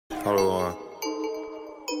Polo on.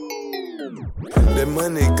 That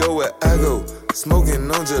money go where I go.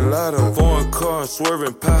 Smoking on gelato. Foreign car and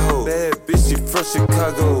swerving pothole. Bad bitch, she from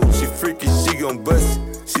Chicago. She freaky, she gon' bust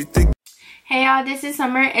it. She think. Hey y'all, this is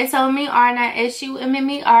Summer. It's me R, not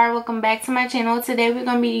SUMMER. Welcome back to my channel. Today we're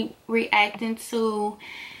gonna be reacting to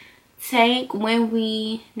Tank When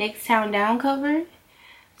We Next Town Down cover.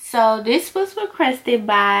 So this was requested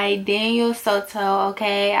by Daniel Soto.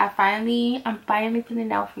 Okay, I'm finally putting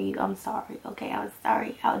it out for you. I'm sorry. Okay, I was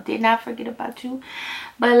sorry. I did not forget about you.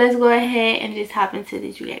 But let's go ahead and just hop into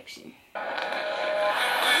this reaction.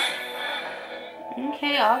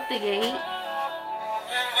 Okay, off the gate.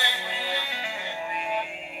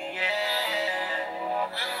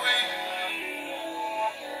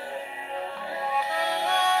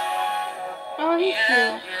 Oh, he's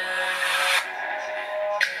cute.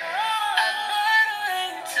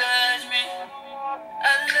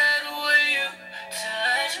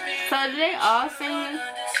 So do they all sing? I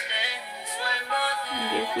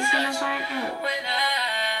guess we're gonna find out.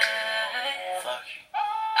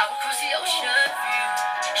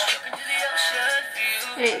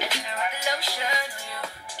 Hey.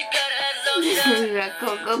 You got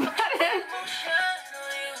cocoa butter.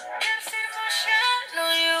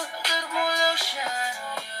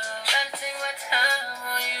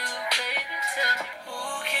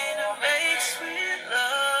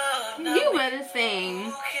 You better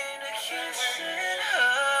sing.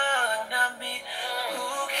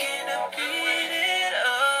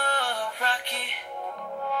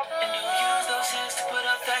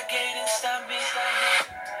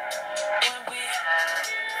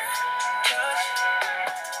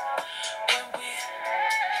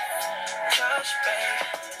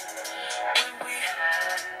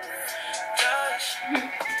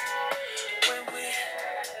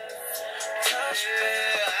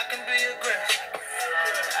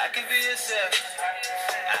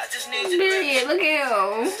 Period. Look at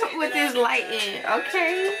him with his lighting.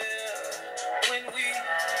 Okay.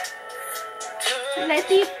 Let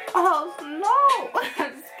these. Oh no!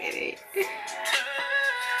 I'm just kidding.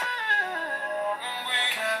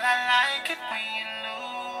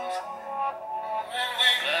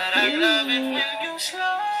 I love it when you slow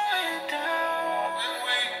it down.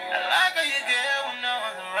 I like how you get when no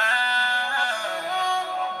one's around.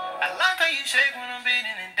 I like how you shake when I'm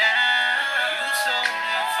beating it down. You so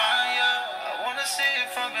damn fire. I wanna see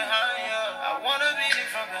it from behind you. I wanna beat it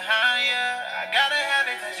from behind you. I gotta have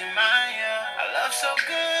it cause you're mine, yeah. I love so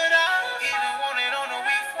good, I even want it on the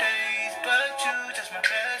weekdays. But you just my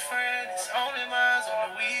best friend. It's only mine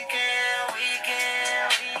on the weekend.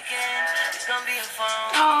 It's gonna be a fun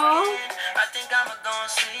weekend. I think I'ma go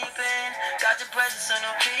and sleep in. Got your presence on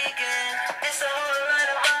no peeking. It's a whole lot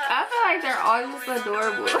of vibe. I feel like they're all just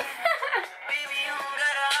adorable. Baby, you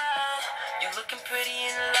got it all. You're looking pretty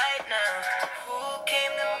in the light now. Who came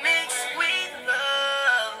to mix sweet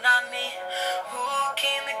love? Not me. Who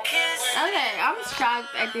came to kiss? Okay, I'm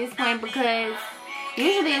shocked at this point because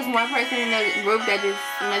usually it's one person in the group that just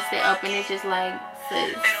messed it up and it's just like,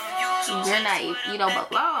 sis, you're not, you don't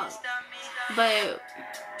belong. But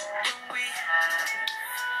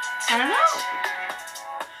I don't know.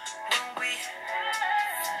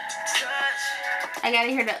 I gotta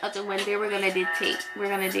hear the other one. There we're gonna dictate. We're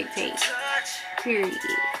gonna dictate. Period.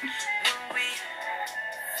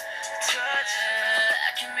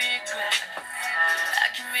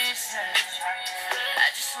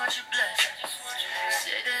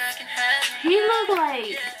 He look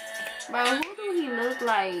like, bro, who do he look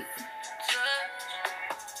like?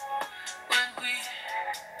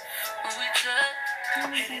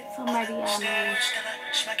 Somebody I know.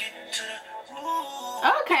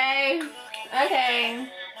 Okay. Okay.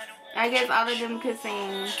 I guess all of them could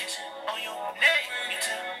sing.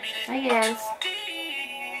 I guess.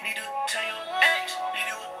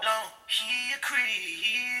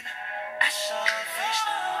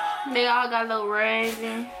 They all got little rings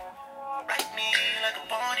in.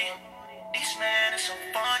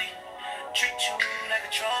 Treat you like a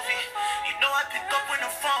trophy. You know I pick up when the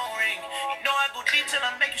phone ring. You know I go deep till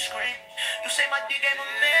I make you scream. You say my dick ain't a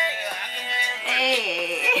man.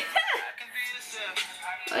 Hey. I can be yourself.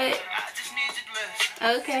 What? I just need your bless.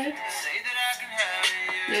 Okay. Say that I can have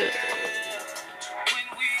it. Yeah. When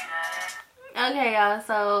we Okay, y'all,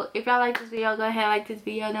 so if y'all like this video, go ahead and like this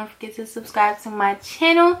video. Don't forget to subscribe to my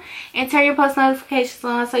channel and turn your post notifications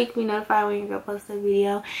on so you can be notified when you post a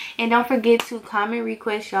video. And don't forget to comment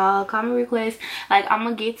request, y'all. Comment request, like, I'm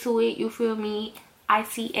gonna get to it, you feel me? I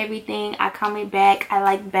see everything, I comment back, I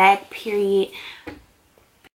like back, period.